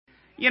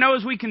You know,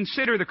 as we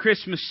consider the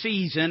Christmas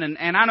season,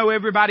 and I know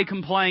everybody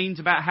complains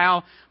about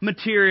how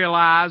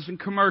materialized and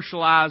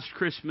commercialized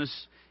Christmas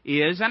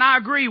is, and I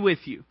agree with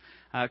you.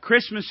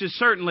 Christmas is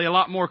certainly a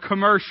lot more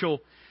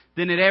commercial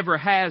than it ever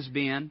has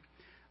been.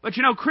 But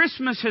you know,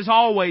 Christmas has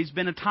always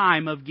been a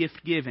time of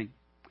gift-giving.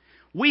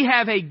 We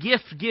have a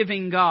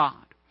gift-giving God.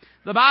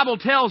 The Bible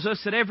tells us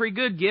that every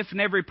good gift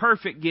and every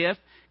perfect gift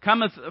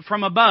cometh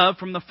from above,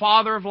 from the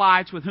Father of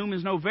lights, with whom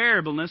is no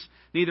variableness,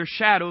 neither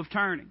shadow of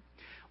turning.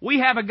 We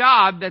have a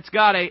God that's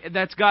got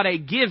a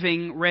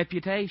giving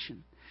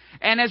reputation.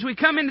 And as we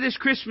come into this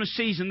Christmas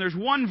season, there's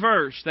one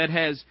verse that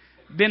has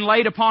been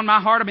laid upon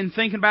my heart. I've been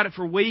thinking about it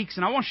for weeks,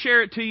 and I want to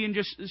share it to you and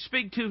just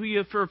speak to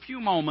you for a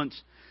few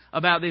moments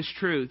about this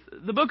truth.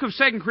 The book of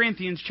 2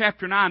 Corinthians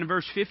chapter 9 and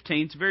verse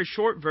 15, it's a very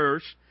short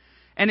verse,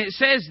 and it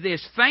says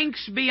this: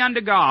 "Thanks be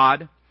unto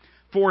God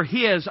for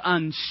His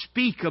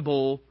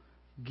unspeakable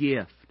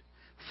gift."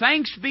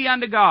 Thanks be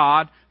unto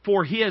God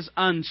for His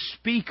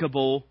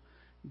unspeakable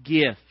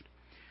gift.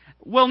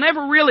 We'll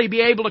never really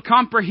be able to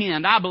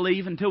comprehend, I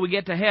believe, until we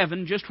get to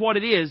heaven, just what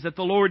it is that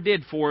the Lord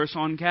did for us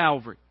on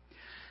Calvary.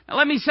 Now,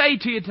 let me say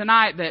to you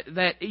tonight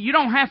that you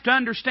don't have to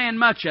understand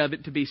much of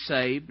it to be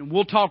saved. And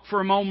we'll talk for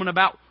a moment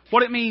about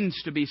what it means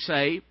to be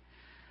saved.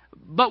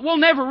 But we'll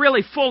never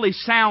really fully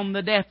sound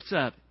the depths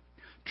of it.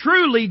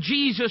 Truly,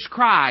 Jesus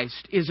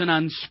Christ is an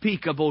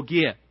unspeakable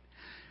gift.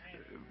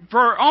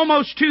 For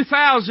almost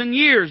 2,000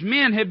 years,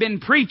 men have been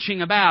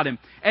preaching about Him,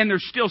 and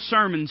there's still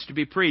sermons to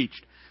be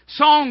preached.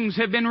 Songs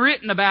have been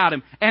written about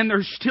Him, and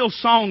there's still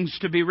songs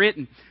to be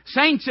written.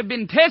 Saints have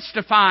been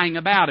testifying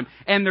about Him,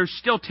 and there's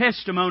still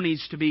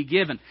testimonies to be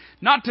given.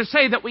 Not to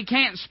say that we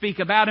can't speak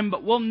about Him,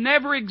 but we'll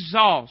never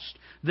exhaust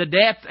the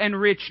depth and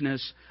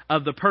richness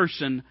of the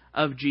person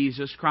of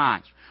Jesus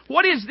Christ.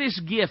 What is this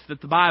gift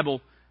that the Bible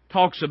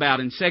talks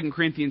about in 2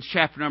 Corinthians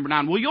chapter number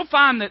 9? Well, you'll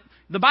find that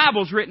the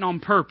Bible's written on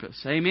purpose.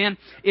 Amen?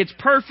 It's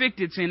perfect,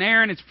 it's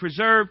inerrant, it's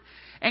preserved.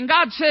 And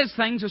God says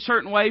things a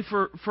certain way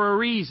for a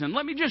reason.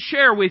 Let me just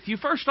share with you.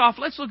 First off,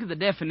 let's look at the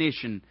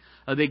definition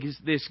of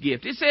this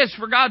gift. It says,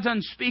 for God's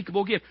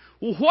unspeakable gift.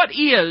 Well, what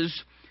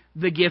is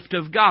the gift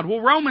of God? Well,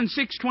 Romans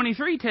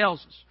 6:23 tells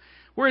us,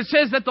 where it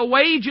says that the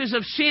wages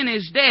of sin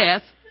is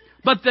death,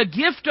 but the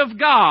gift of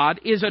God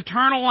is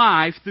eternal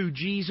life through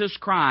Jesus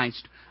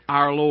Christ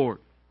our Lord.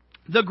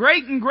 The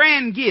great and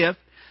grand gift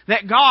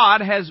that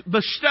God has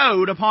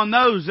bestowed upon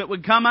those that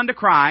would come unto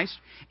Christ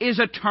is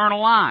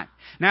eternal life.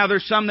 Now,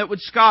 there's some that would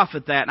scoff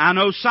at that. And I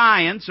know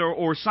science,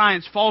 or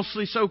science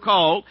falsely so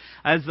called,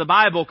 as the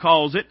Bible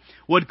calls it,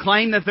 would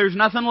claim that there's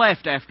nothing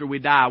left after we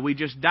die. We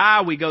just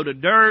die, we go to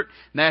dirt,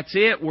 that's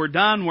it, we're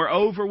done, we're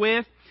over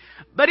with.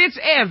 But it's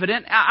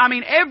evident, I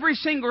mean, every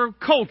single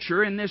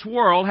culture in this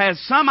world has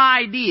some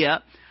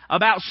idea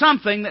about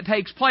something that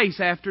takes place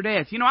after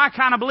death. You know, I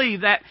kind of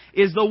believe that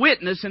is the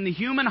witness in the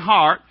human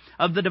heart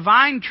of the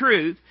divine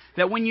truth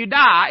that when you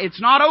die, it's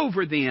not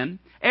over then.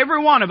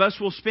 Every one of us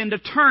will spend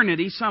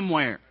eternity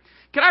somewhere.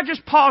 Can I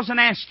just pause and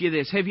ask you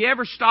this? Have you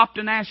ever stopped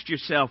and asked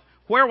yourself,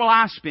 where will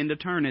I spend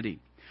eternity?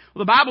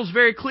 Well, the Bible's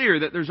very clear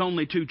that there's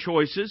only two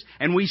choices,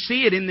 and we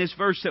see it in this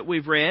verse that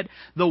we've read.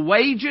 The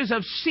wages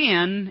of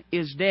sin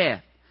is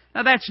death.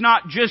 Now, that's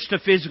not just a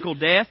physical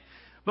death,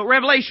 but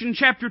Revelation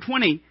chapter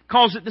 20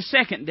 calls it the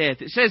second death.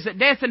 It says that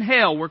death and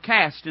hell were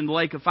cast in the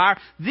lake of fire.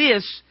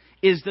 This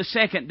is the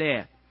second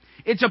death.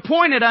 It's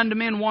appointed unto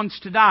men once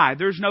to die.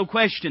 There's no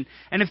question.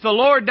 And if the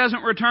Lord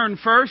doesn't return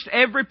first,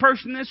 every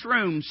person in this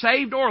room,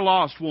 saved or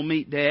lost, will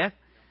meet death.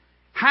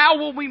 How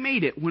will we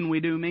meet it when we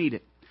do meet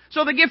it?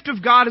 So the gift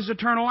of God is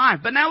eternal life.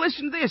 But now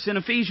listen to this in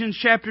Ephesians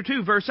chapter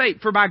 2, verse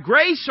 8. For by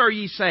grace are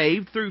ye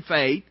saved through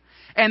faith,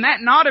 and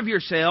that not of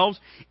yourselves.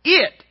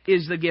 It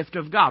is the gift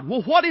of God.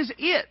 Well, what is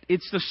it?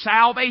 It's the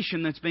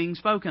salvation that's being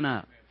spoken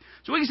of.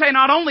 So we can say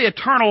not only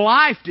eternal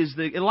life is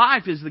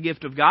the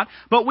gift of God,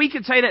 but we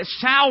could say that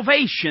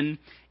salvation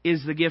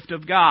is the gift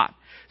of God.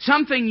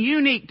 Something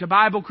unique to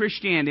Bible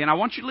Christianity, and I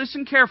want you to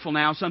listen careful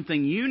now,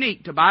 something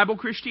unique to Bible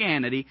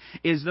Christianity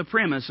is the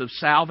premise of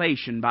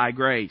salvation by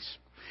grace.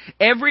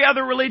 Every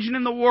other religion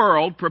in the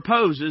world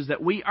proposes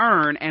that we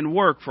earn and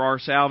work for our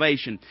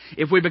salvation.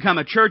 If we become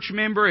a church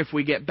member, if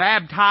we get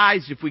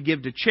baptized, if we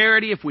give to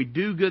charity, if we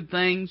do good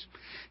things.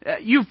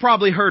 You've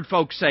probably heard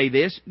folks say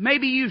this.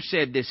 Maybe you've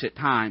said this at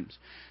times.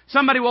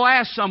 Somebody will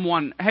ask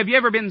someone, have you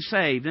ever been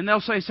saved? And they'll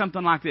say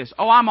something like this,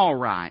 oh, I'm all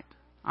right.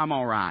 I'm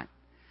all right.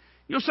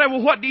 You'll say,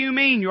 well, what do you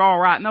mean you're all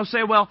right? And they'll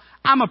say, well,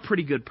 I'm a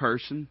pretty good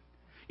person.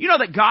 You know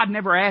that God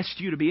never asked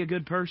you to be a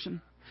good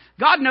person?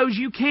 God knows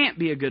you can't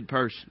be a good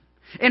person.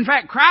 In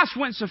fact, Christ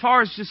went so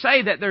far as to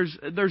say that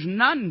there's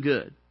none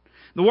good.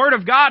 The Word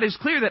of God is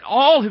clear that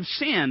all have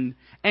sinned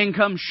and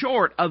come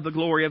short of the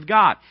glory of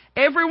God.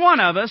 Every one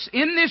of us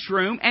in this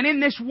room and in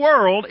this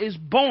world is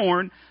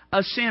born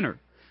a sinner.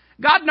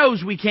 God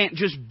knows we can't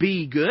just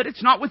be good.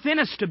 It's not within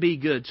us to be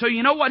good. So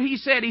you know what He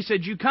said? He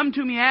said, you come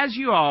to me as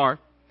you are,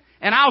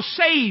 and I'll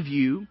save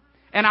you,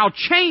 and I'll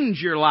change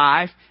your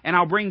life, and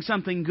I'll bring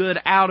something good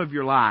out of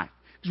your life.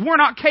 Because we're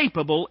not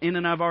capable in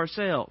and of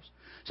ourselves.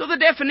 So the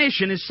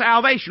definition is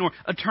salvation or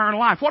eternal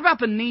life. What about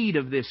the need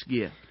of this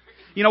gift?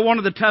 You know, one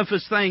of the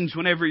toughest things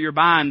whenever you're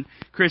buying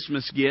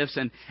Christmas gifts,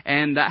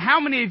 and how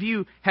many of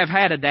you have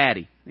had a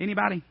daddy?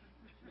 Anybody?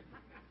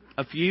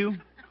 A few?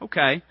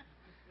 Okay.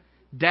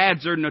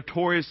 Dads are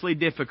notoriously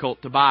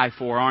difficult to buy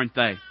for, aren't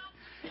they?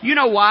 You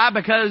know why?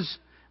 Because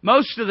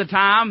most of the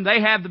time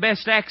they have the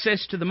best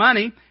access to the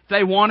money. If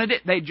they wanted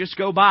it, they'd just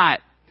go buy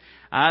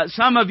it.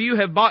 Some of you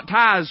have bought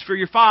ties for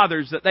your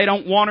fathers that they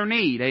don't want or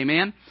need.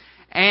 Amen?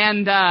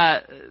 And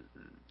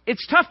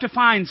it's tough to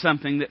find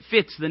something that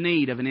fits the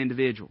need of an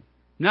individual.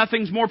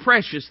 Nothing's more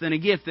precious than a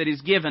gift that is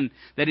given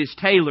that is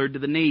tailored to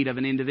the need of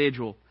an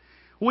individual.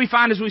 We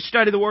find as we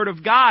study the Word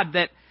of God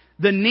that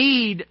the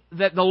need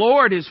that the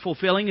Lord is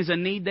fulfilling is a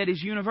need that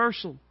is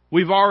universal.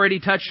 We've already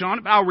touched on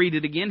it, but I'll read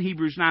it again.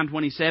 Hebrews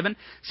 9:27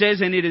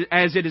 says, "And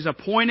as it is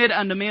appointed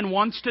unto men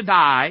once to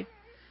die,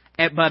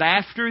 but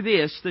after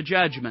this the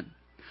judgment.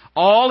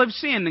 All have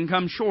sinned and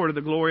come short of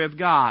the glory of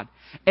God."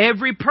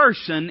 Every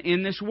person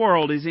in this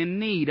world is in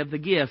need of the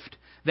gift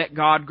that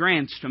God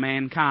grants to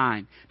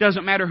mankind.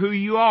 Doesn't matter who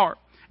you are.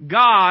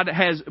 God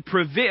has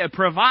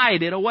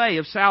provided a way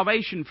of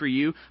salvation for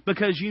you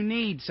because you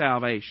need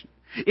salvation.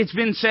 It's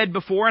been said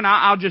before, and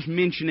I'll just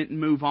mention it and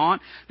move on,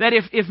 that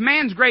if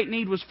man's great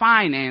need was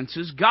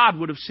finances, God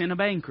would have sent a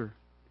banker.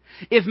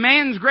 If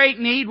man's great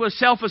need was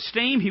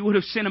self-esteem, He would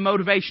have sent a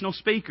motivational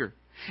speaker.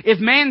 If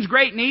man's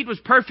great need was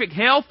perfect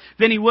health,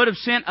 then He would have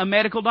sent a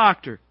medical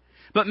doctor.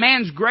 But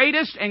man's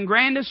greatest and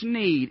grandest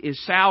need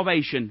is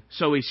salvation,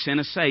 so He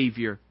sent a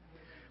Savior.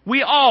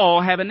 We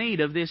all have a need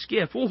of this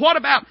gift. Well, what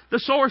about the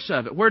source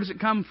of it? Where does it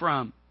come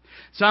from?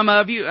 Some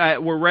of you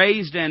were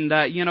raised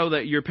and, you know,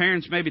 that your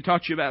parents maybe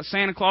taught you about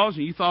Santa Claus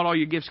and you thought all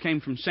your gifts came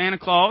from Santa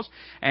Claus.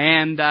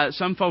 And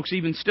some folks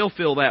even still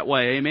feel that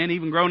way. Amen.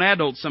 Even grown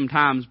adults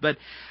sometimes. But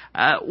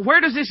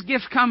where does this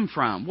gift come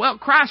from? Well,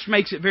 Christ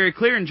makes it very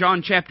clear in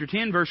John chapter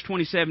 10, verse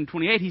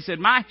 27-28. He said,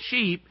 "My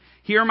sheep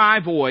hear my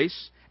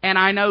voice, and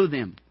I know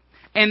them,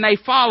 and they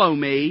follow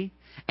me,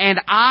 and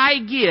I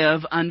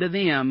give unto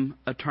them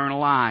eternal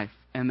life,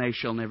 and they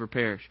shall never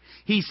perish."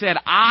 He said,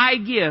 "I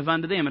give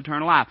unto them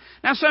eternal life."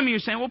 Now some of you are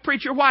saying, "Well,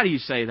 preacher, why do you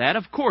say that?"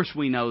 Of course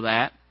we know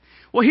that.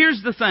 Well,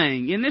 here's the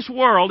thing. In this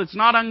world, it's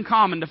not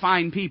uncommon to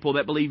find people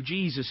that believe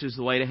Jesus is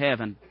the way to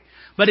heaven.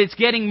 But it's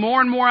getting more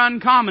and more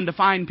uncommon to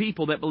find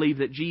people that believe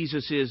that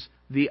Jesus is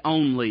the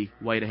only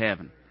way to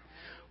heaven.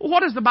 Well,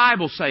 what does the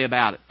Bible say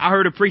about it? I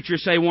heard a preacher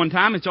say one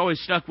time, it's always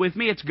stuck with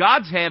me, it's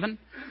God's heaven.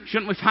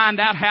 Shouldn't we find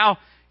out how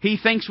He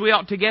thinks we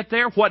ought to get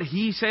there? What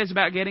He says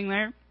about getting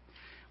there?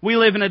 We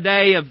live in a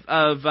day of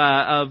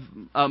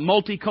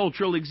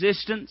multicultural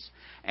existence,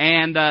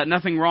 and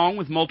nothing wrong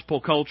with multiple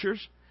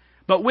cultures.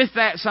 But with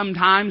that,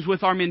 sometimes,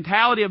 with our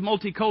mentality of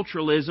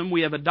multiculturalism,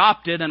 we have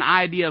adopted an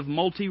idea of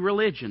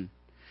multi-religion.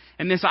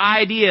 And this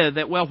idea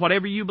that, well,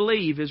 whatever you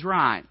believe is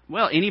right.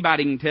 Well,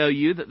 anybody can tell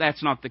you that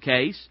that's not the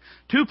case.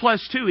 2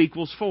 plus 2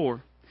 equals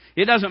 4.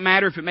 It doesn't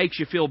matter if it makes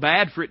you feel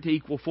bad for it to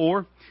equal 4.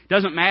 It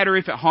doesn't matter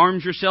if it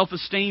harms your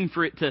self-esteem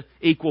for it to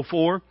equal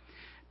 4.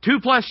 2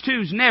 plus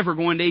 2 is never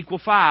going to equal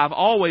 5,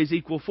 always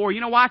equal 4.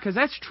 You know why? Because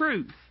that's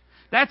truth.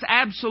 That's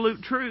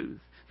absolute truth.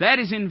 That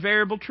is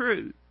invariable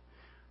truth.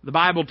 The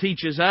Bible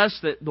teaches us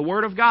that the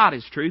Word of God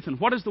is truth. And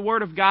what does the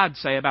Word of God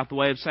say about the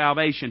way of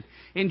salvation?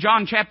 In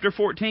John chapter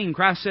 14,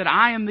 Christ said,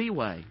 "I am the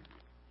way,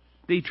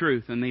 the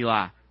truth, and the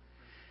life."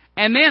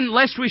 And then,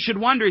 lest we should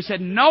wonder, He said,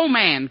 "No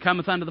man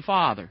cometh unto the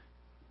Father,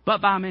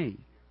 but by me."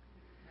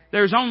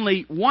 There's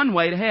only one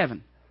way to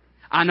heaven.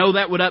 I know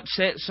that would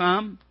upset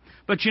some,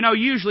 but you know,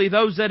 usually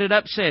those that it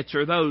upsets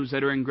are those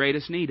that are in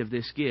greatest need of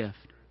this gift.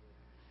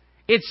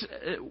 It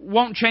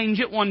won't change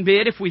it one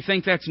bit if we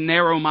think that's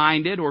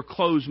narrow-minded or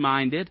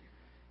close-minded.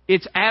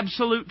 It's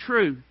absolute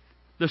truth.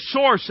 The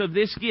source of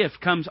this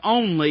gift comes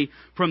only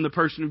from the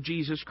person of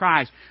Jesus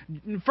Christ.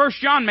 1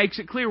 John makes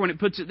it clear when it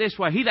puts it this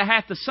way, "He that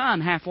hath the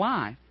Son hath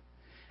life,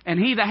 and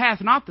he that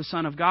hath not the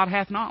Son of God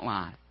hath not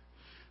life."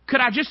 Could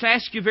I just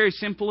ask you very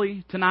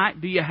simply tonight,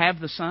 do you have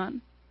the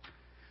Son?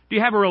 Do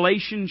you have a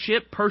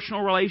relationship,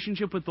 personal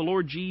relationship with the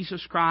Lord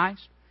Jesus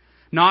Christ?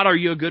 Not are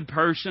you a good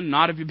person,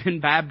 not have you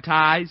been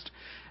baptized,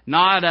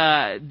 not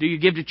do you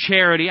give to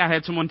charity. I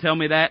had someone tell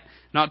me that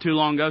not too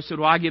long ago. Said,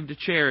 "Well, I give to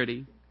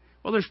charity."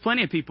 Well, there's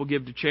plenty of people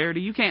give to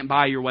charity. You can't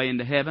buy your way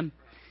into heaven.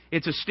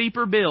 It's a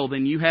steeper bill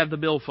than you have the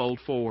billfold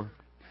for.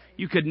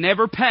 You could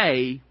never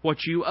pay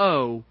what you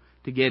owe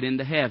to get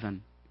into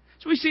heaven.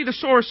 So we see the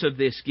source of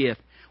this gift.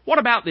 What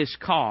about this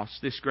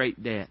cost, this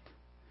great debt?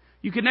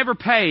 You could never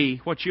pay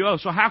what you owe,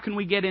 so how can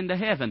we get into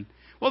heaven?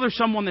 Well, there's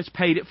someone that's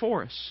paid it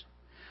for us.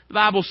 The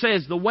Bible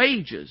says the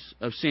wages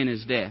of sin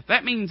is death.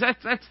 That means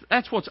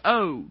that's what's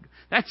owed.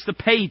 That's the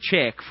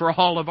paycheck for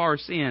all of our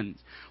sins.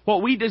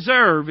 What we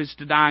deserve is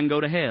to die and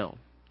go to hell.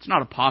 It's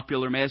not a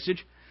popular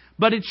message,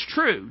 but it's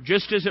true.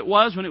 Just as it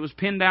was when it was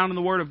pinned down in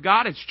the Word of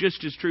God, it's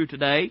just as true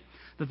today,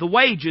 that the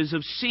wages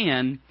of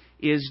sin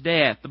is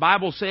death. The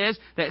Bible says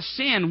that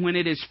sin, when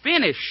it is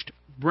finished,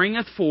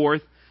 bringeth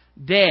forth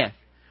death.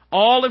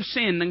 All have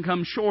sinned and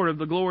come short of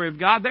the glory of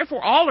God.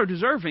 Therefore, all are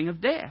deserving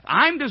of death.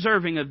 I'm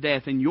deserving of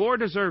death, and you're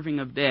deserving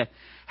of death.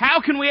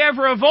 How can we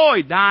ever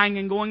avoid dying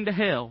and going to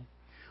hell?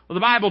 Well, the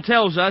Bible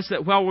tells us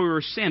that while we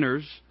were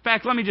sinners... In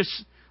fact, let me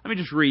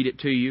just read it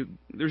to you.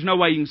 There's no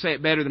way you can say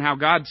it better than how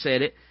God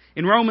said it.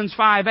 In Romans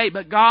 5:8,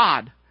 but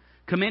God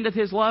commendeth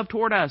His love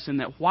toward us, in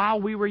that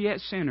while we were yet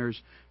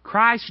sinners,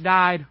 Christ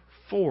died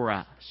for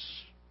us.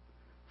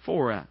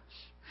 For us.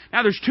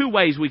 Now, there's two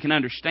ways we can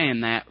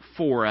understand that,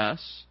 for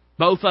us.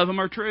 Both of them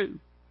are true.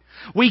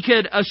 We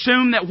could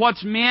assume that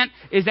what's meant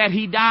is that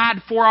He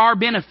died for our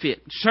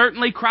benefit.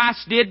 Certainly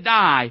Christ did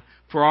die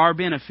for our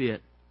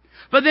benefit.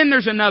 But then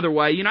there's another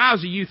way. You know, I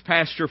was a youth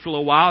pastor for a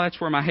little while.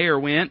 That's where my hair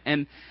went.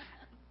 And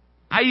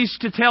I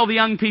used to tell the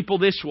young people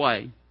this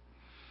way.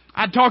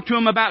 I'd talk to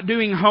them about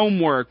doing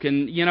homework.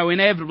 And, you know,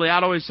 inevitably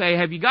I'd always say,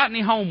 have you got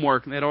any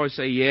homework? And they'd always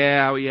say,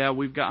 yeah,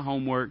 we've got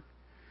homework.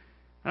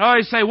 I'd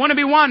always say, wouldn't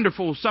it be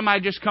wonderful if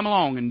somebody just come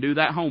along and do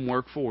that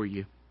homework for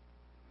you?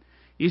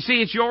 You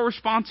see, it's your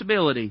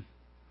responsibility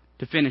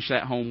to finish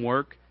that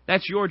homework.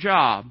 That's your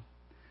job.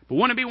 But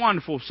wouldn't it be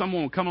wonderful if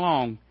someone would come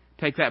along,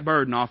 take that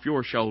burden off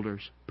your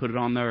shoulders, put it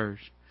on theirs?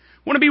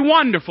 Wouldn't it be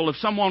wonderful if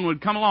someone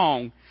would come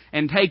along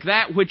and take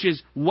that which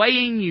is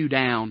weighing you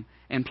down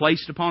and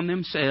place it upon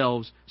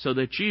themselves so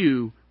that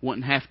you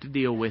wouldn't have to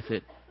deal with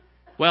it?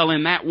 Well,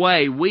 in that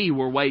way, we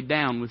were weighed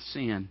down with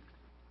sin.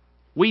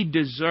 We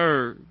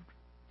deserved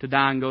to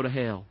die and go to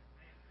hell.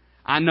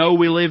 I know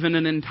we live in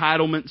an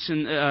entitlement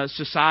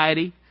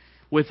society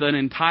with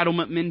an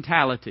entitlement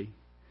mentality.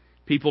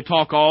 People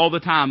talk all the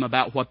time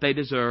about what they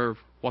deserve,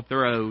 what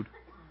they're owed.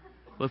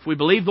 Well, if we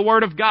believe the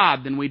Word of God,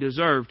 then we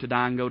deserve to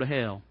die and go to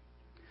hell.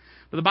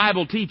 But the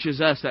Bible teaches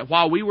us that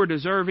while we were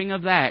deserving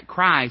of that,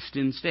 Christ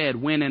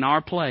instead went in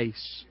our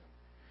place.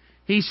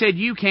 He said,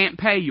 you can't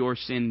pay your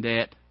sin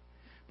debt.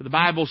 But the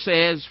Bible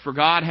says, for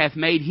God hath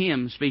made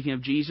Him, speaking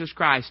of Jesus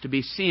Christ, to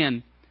be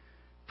sin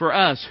for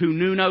us who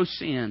knew no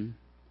sin.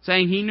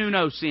 Saying He knew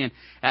no sin.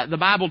 The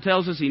Bible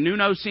tells us He knew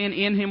no sin.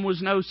 In Him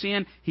was no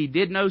sin. He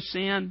did no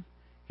sin.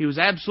 He was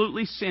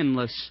absolutely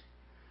sinless.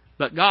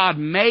 But God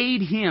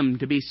made Him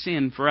to be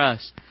sin for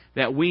us,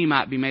 that we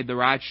might be made the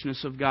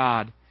righteousness of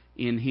God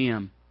in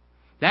Him.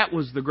 That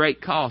was the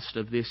great cost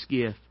of this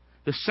gift.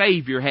 The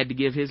Savior had to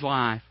give His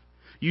life.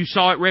 You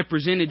saw it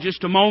represented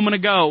just a moment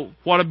ago.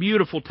 What a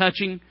beautiful,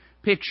 touching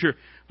picture.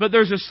 But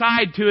there's a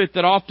side to it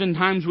that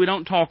oftentimes we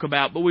don't talk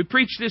about. But we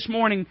preached this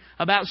morning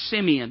about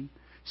Simeon.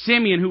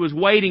 Simeon, who was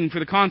waiting for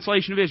the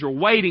consolation of Israel,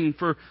 waiting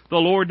for the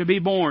Lord to be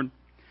born.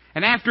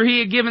 And after he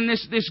had given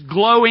this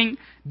glowing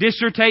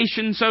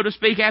dissertation, so to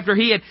speak, after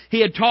he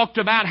had talked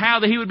about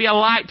how that he would be a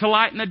light to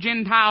lighten the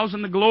Gentiles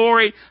and the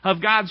glory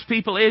of God's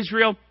people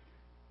Israel,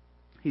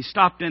 he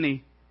stopped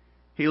and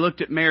he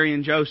looked at Mary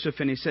and Joseph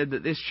and he said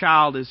that this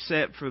child is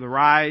set for the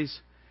rise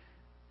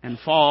and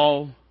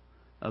fall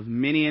of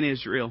many in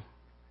Israel.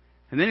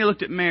 And then he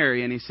looked at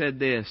Mary and he said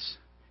this.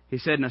 He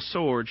said, and a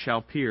sword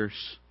shall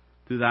pierce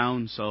through thy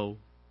own soul.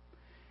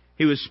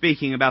 He was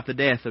speaking about the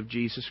death of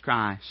Jesus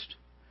Christ.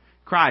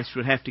 Christ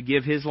would have to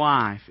give His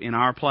life in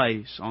our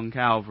place on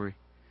Calvary.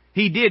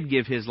 He did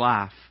give His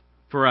life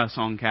for us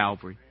on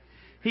Calvary.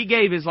 He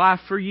gave His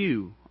life for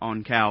you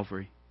on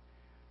Calvary.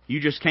 You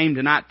just came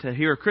tonight to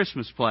hear a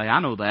Christmas play. I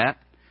know that.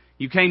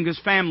 You came because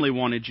family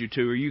wanted you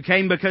to, or you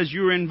came because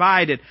you were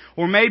invited,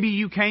 or maybe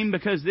you came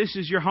because this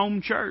is your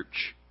home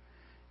church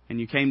and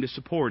you came to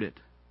support it.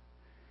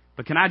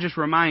 But can I just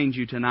remind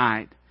you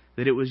tonight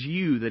that it was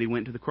you that He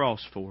went to the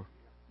cross for.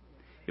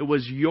 It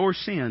was your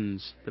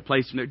sins that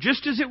placed Him there,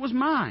 just as it was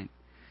mine.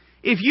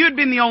 If you had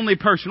been the only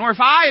person, or if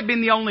I had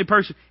been the only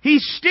person, He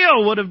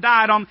still would have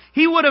died on.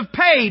 He would have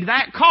paid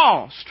that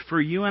cost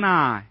for you and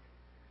I,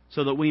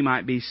 so that we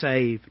might be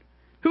saved.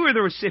 Who are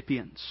the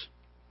recipients?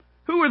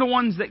 Who are the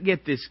ones that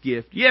get this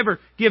gift? You ever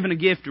given a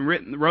gift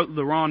and wrote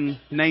the wrong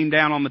name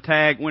down on the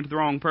tag, went to the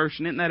wrong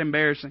person? Isn't that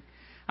embarrassing?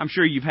 I'm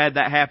sure you've had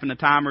that happen a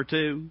time or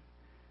two.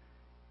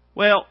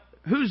 Well,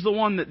 who's the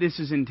one that this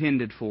is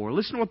intended for?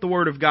 Listen to what the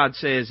Word of God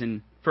says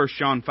in 1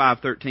 John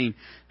 5:13.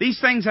 These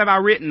things have I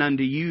written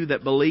unto you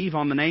that believe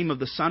on the name of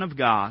the Son of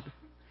God,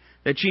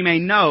 that ye may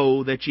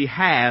know that ye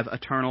have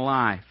eternal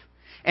life,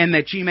 and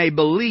that ye may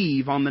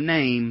believe on the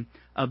name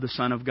of the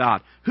Son of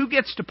God. Who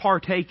gets to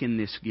partake in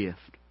this gift?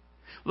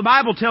 The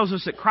Bible tells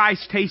us that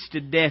Christ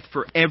tasted death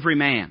for every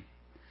man.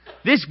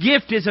 This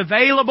gift is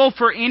available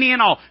for any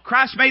and all.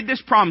 Christ made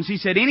this promise. He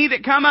said, any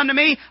that come unto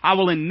me, I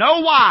will in no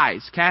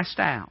wise cast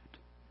out.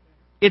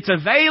 It's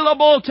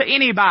available to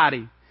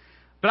anybody.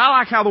 But I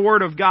like how the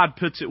Word of God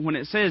puts it when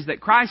it says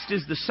that Christ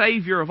is the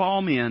Savior of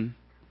all men,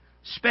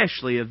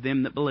 especially of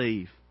them that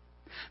believe.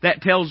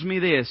 That tells me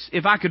this,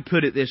 if I could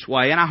put it this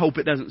way, and I hope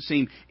it doesn't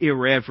seem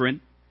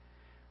irreverent,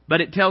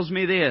 but it tells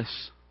me this,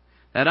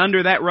 that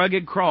under that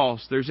rugged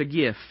cross there's a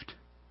gift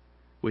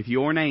with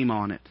your name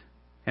on it,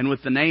 and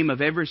with the name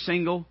of every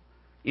single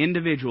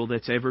individual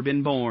that's ever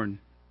been born.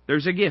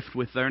 There's a gift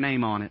with their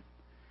name on it.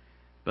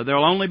 But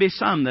there'll only be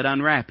some that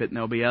unwrap it, and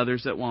there'll be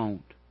others that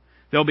won't.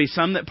 There'll be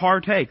some that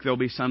partake, there'll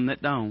be some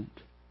that don't.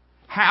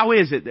 How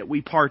is it that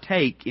we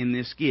partake in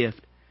this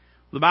gift?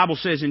 The Bible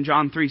says in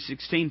John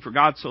 3:16, "For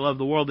God so loved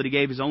the world that He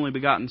gave His only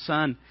begotten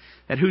Son,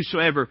 that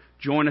whosoever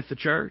joineth the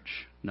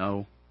church,"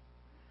 no,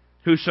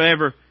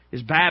 whosoever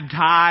is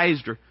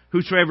baptized, or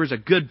whosoever is a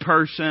good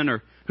person,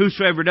 or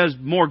whosoever does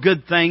more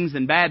good things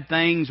than bad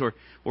things, or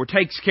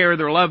takes care of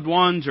their loved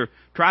ones, or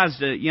tries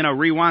to,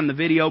 rewind the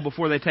video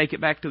before they take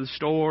it back to the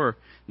store.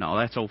 No,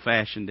 that's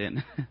old-fashioned, isn't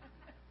it?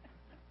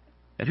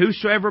 "That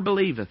whosoever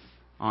believeth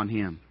on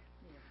Him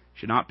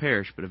should not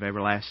perish, but have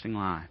everlasting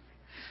life."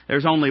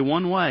 There's only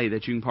one way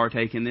that you can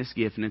partake in this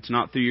gift, and it's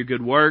not through your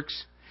good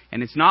works,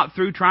 and it's not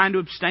through trying to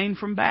abstain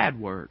from bad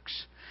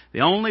works.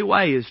 The only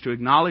way is to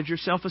acknowledge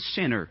yourself a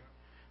sinner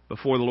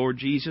before the Lord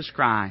Jesus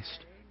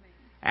Christ.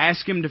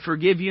 Ask Him to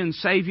forgive you and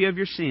save you of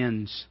your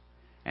sins,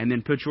 and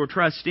then put your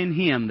trust in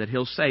Him that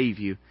He'll save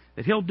you,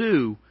 that He'll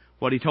do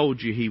what He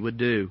told you He would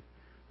do.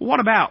 Well, what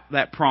about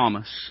that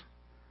promise?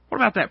 What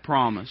about that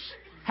promise?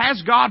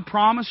 Has God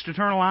promised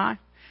eternal life?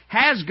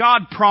 Has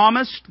God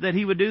promised that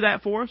He would do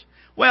that for us?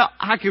 Well,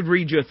 I could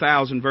read you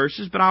 1,000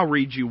 verses, but I'll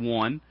read you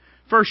one.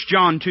 1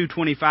 John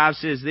 2:25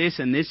 says this,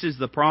 "And this is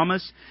the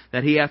promise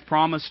that He hath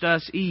promised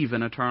us,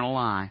 even eternal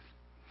life."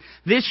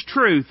 This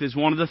truth is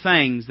one of the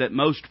things that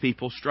most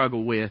people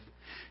struggle with.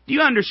 Do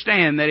you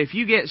understand that if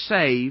you get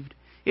saved,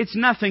 it's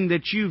nothing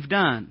that you've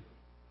done?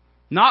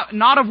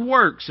 Not of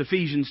works,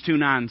 Ephesians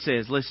 2:9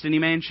 says, "Lest any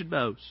man should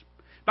boast."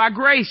 By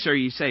grace are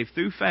ye saved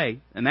through faith,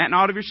 and that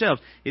not of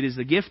yourselves. It is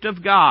the gift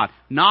of God,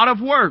 not of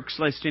works,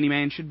 lest any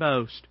man should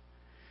boast.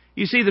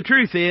 You see, the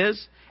truth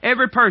is,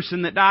 every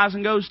person that dies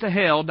and goes to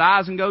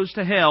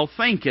hell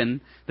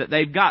thinking that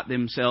they've got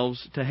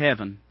themselves to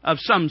heaven of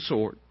some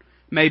sort.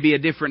 Maybe a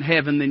different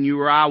heaven than you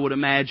or I would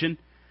imagine.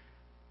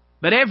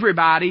 But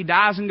everybody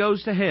dies and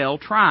goes to hell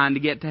trying to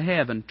get to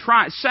heaven,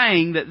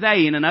 saying that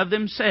they in and of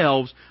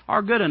themselves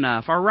are good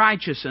enough, are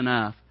righteous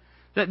enough,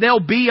 that they'll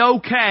be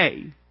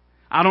okay.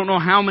 I don't know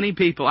how many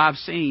people I've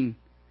seen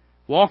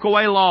walk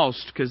away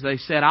lost because they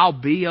said, "I'll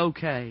be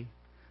okay.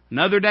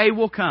 Another day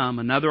will come,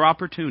 another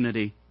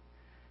opportunity."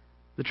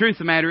 The truth of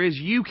the matter is,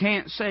 you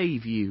can't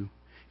save you.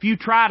 If you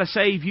try to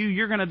save you,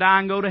 you're going to die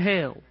and go to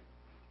hell.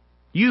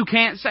 You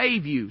can't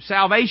save you.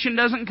 Salvation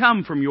doesn't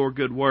come from your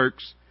good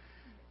works,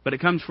 but it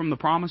comes from the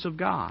promise of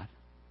God.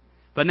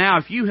 But now,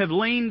 if you have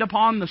leaned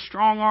upon the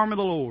strong arm of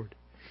the Lord,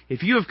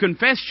 if you have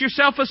confessed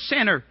yourself a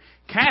sinner,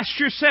 cast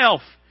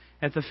yourself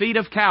at the feet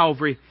of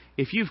Calvary,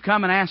 if you've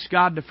come and asked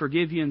God to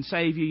forgive you and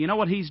save you, you know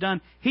what He's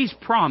done? He's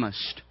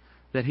promised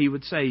that He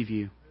would save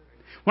you.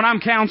 When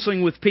I'm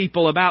counseling with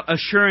people about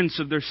assurance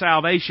of their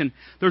salvation,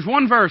 there's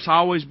one verse I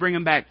always bring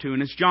them back to,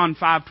 and it's John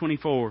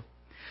 5:24.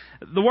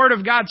 The Word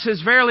of God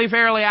says, "Verily,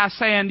 verily, I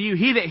say unto you,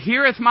 he that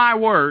heareth my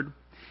word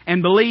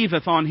and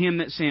believeth on Him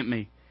that sent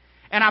me."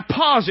 And I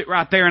pause it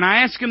right there and I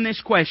ask him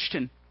this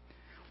question.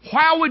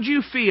 How would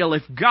you feel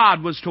if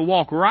God was to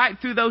walk right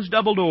through those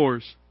double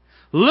doors,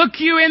 look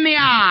you in the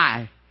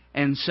eye,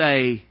 and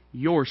say,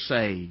 "You're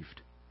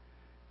saved"?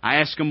 I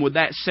ask them, would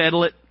that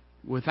settle it?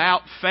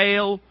 Without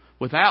fail,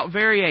 without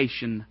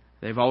variation,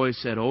 they've always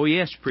said, "Oh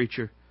yes,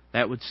 preacher,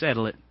 that would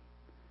settle it."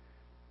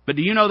 But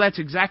do you know that's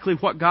exactly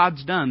what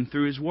God's done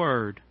through His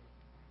Word?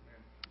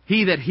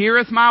 "He that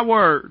heareth my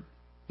word,"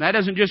 that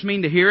doesn't just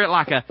mean to hear it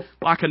like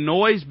a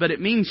noise, but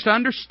it means to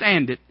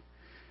understand it.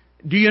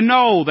 Do you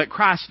know that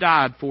Christ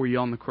died for you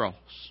on the cross?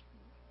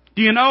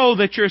 Do you know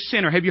that you're a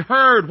sinner? Have you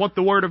heard what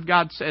the Word of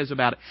God says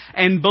about it?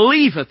 "And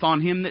believeth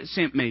on Him that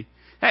sent me."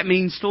 That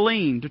means to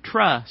lean, to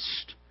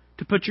trust,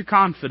 to put your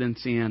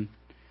confidence in.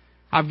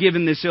 I've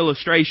given this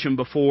illustration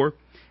before,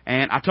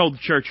 and I told the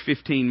church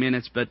 15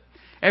 minutes, but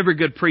every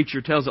good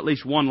preacher tells at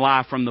least one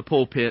lie from the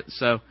pulpit,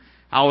 so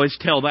I always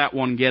tell that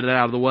one, get it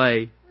out of the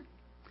way.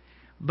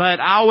 But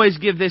I always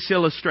give this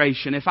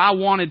illustration. If I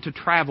wanted to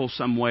travel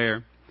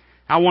somewhere,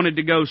 I wanted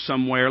to go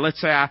somewhere. Let's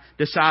say I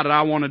decided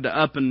I wanted to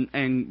up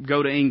and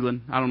go to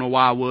England. I don't know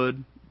why I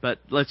would, but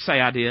let's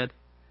say I did.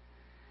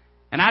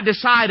 And I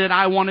decided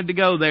I wanted to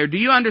go there. Do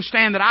you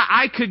understand that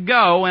I could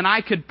go and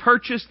I could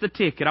purchase the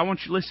ticket? I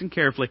want you to listen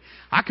carefully.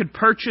 I could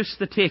purchase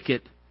the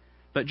ticket,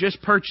 but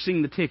just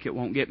purchasing the ticket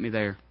won't get me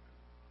there.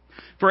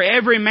 For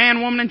every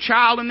man, woman, and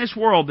child in this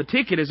world, the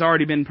ticket has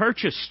already been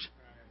purchased.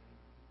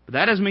 But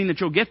that doesn't mean that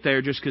you'll get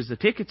there just because the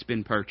ticket's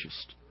been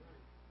purchased.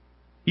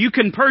 You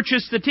can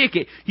purchase the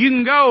ticket. You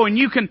can go and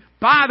you can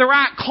buy the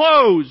right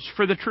clothes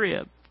for the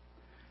trip.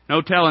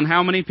 No telling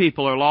how many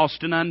people are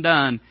lost and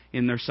undone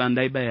in their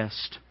Sunday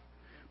best.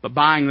 But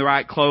buying the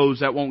right clothes,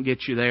 that won't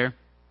get you there.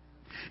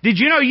 Did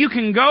you know you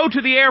can go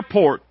to the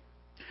airport,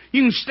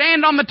 you can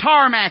stand on the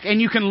tarmac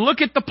and you can look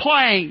at the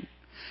plane,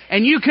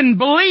 and you can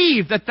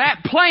believe that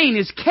that plane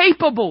is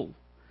capable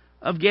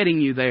of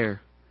getting you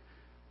there.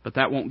 But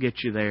that won't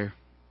get you there.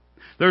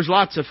 There's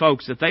lots of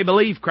folks that they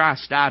believe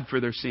Christ died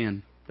for their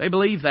sin. They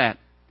believe that.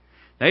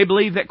 They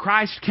believe that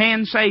Christ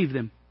can save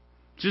them.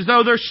 It's as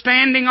though they're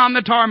standing on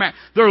the tarmac.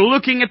 They're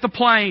looking at the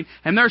plane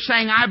and they're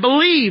saying, "I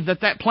believe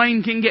that that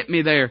plane can get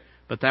me there."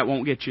 But that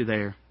won't get you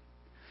there.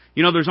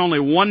 You know, there's only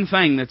one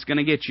thing that's going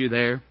to get you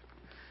there.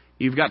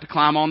 You've got to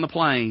climb on the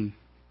plane,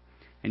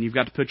 and you've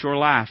got to put your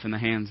life in the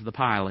hands of the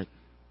pilot.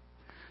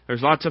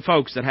 There's lots of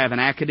folks that have an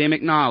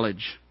academic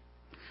knowledge.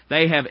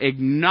 They have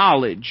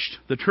acknowledged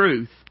the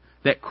truth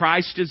that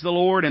Christ is the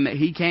Lord and that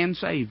He can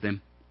save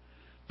them.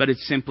 But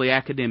it's simply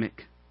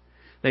academic.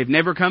 They've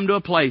never come to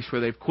a place where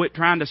they've quit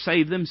trying to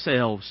save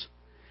themselves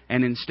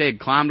and instead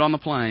climbed on the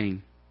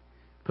plane,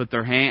 put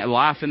their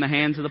life in the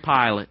hands of the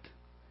pilot,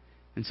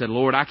 and said,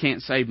 Lord, I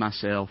can't save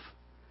myself,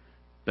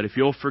 but if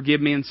You'll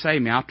forgive me and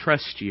save me, I'll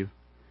trust You,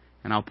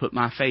 and I'll put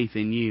my faith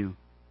in You.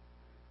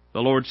 The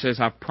Lord says,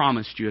 I've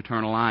promised you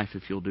eternal life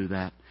if you'll do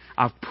that.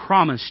 I've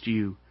promised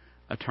you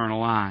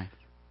eternal life.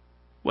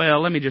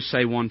 Well, let me just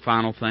say one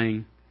final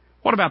thing.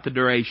 What about the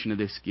duration of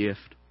this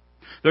gift?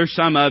 There's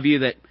some of you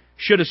that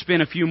should have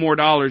spent a few more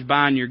dollars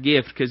buying your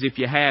gift, because if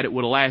you had, it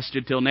would have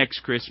lasted till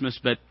next Christmas,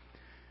 but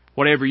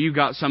whatever you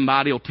got,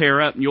 somebody will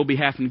tear up and you'll be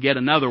having to get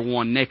another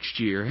one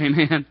next year.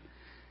 Amen?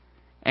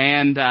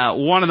 And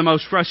one of the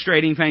most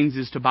frustrating things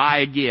is to buy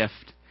a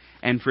gift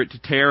and for it to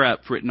tear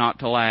up, for it not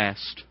to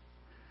last.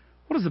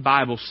 What does the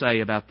Bible say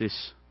about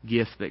this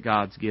gift that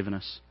God's given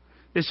us?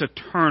 This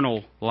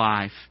eternal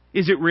life.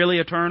 Is it really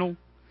eternal?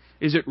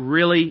 Is it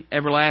really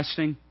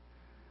everlasting?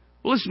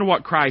 Well, listen to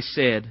what Christ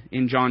said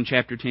in John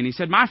chapter 10. He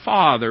said, My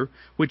Father,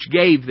 which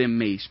gave them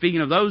me,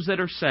 speaking of those that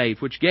are saved,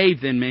 which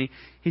gave them me,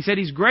 He said,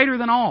 He's greater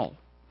than all,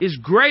 is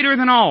greater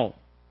than all.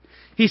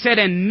 He said,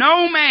 and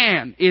no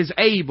man is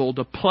able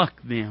to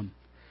pluck them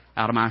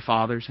out of my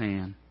Father's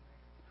hand.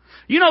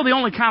 You know the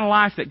only kind of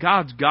life that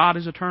God's got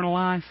is eternal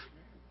life?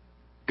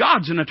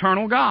 God's an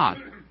eternal God.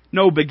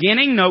 No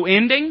beginning, no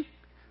ending.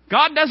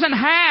 God doesn't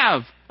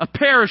have a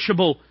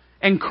perishable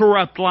and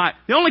corrupt life.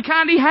 The only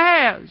kind He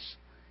has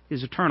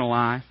is eternal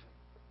life.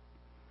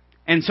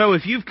 And so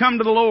if you've come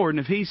to the Lord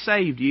and if He's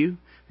saved you,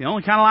 the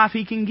only kind of life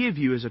He can give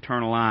you is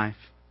eternal life.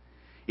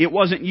 It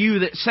wasn't you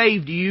that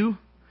saved you,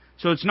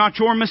 so it's not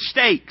your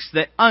mistakes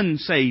that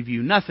unsave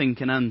you. Nothing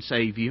can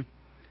unsave you.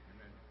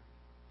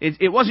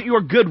 It wasn't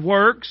your good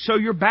works, so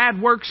your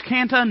bad works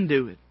can't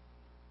undo it.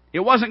 It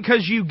wasn't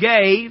because you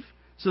gave,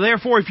 so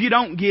therefore if you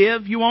don't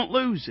give, you won't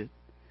lose it.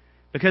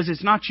 Because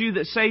it's not you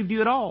that saved you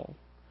at all.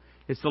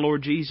 It's the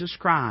Lord Jesus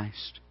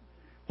Christ.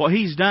 What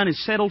He's done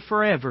is settled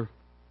forever.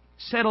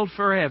 Settled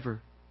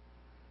forever.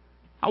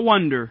 I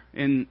wonder,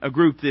 in a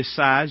group this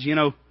size, you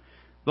know,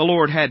 the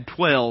Lord had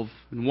 12,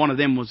 and one of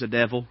them was a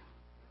devil.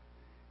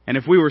 And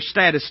if we were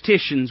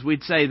statisticians,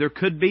 we'd say there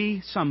could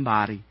be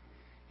somebody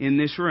in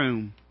this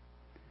room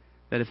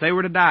that if they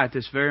were to die at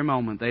this very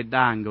moment, they'd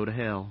die and go to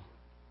hell.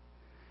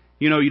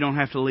 You know, you don't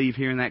have to leave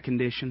here in that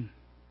condition.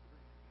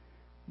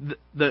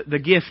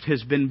 The gift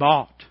has been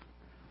bought.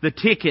 The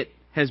ticket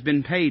has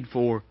been paid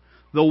for.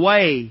 The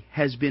way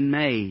has been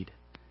made.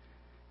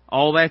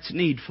 All that's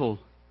needful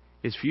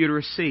is for you to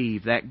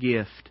receive that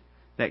gift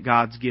that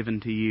God's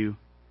given to you,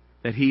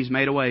 that He's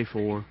made a way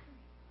for.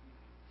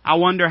 I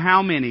wonder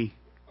how many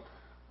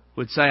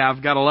would say,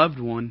 I've got a loved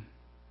one,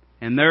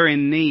 and they're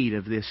in need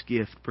of this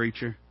gift,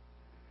 preacher.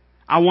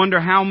 I wonder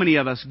how many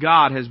of us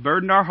God has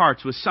burdened our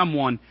hearts with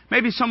someone,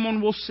 maybe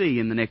someone we'll see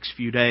in the next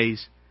few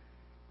days,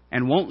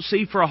 and won't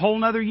see for a whole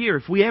another year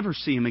if we ever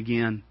see them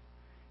again.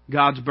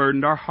 God's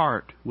burdened our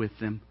heart with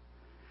them.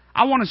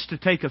 I want us to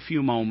take a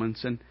few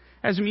moments, and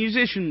as a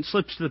musician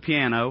slips to the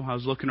piano, I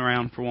was looking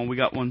around for one. We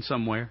got one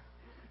somewhere.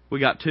 We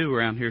got two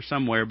around here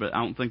somewhere, but I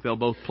don't think they'll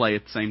both play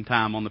at the same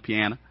time on the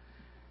piano.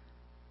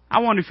 I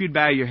wonder if you'd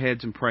bow your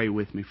heads and pray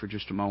with me for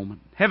just a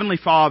moment. Heavenly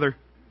Father,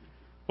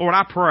 Lord,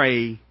 I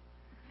pray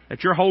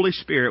that Your Holy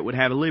Spirit would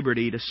have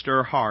liberty to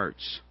stir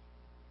hearts.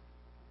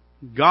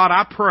 God,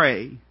 I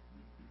pray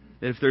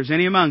that if there's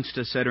any amongst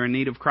us that are in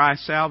need of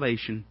Christ's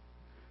salvation,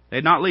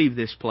 they'd not leave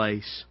this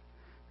place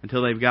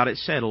until they've got it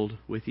settled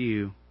with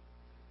You.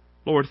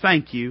 Lord,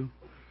 thank You.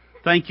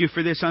 Thank You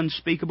for this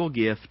unspeakable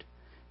gift.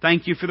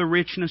 Thank You for the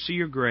richness of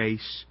Your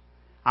grace.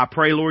 I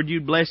pray, Lord,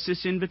 You'd bless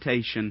this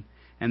invitation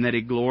and that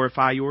it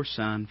glorify Your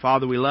Son.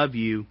 Father, we love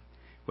You.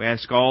 We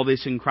ask all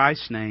this in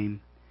Christ's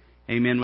name. Amen.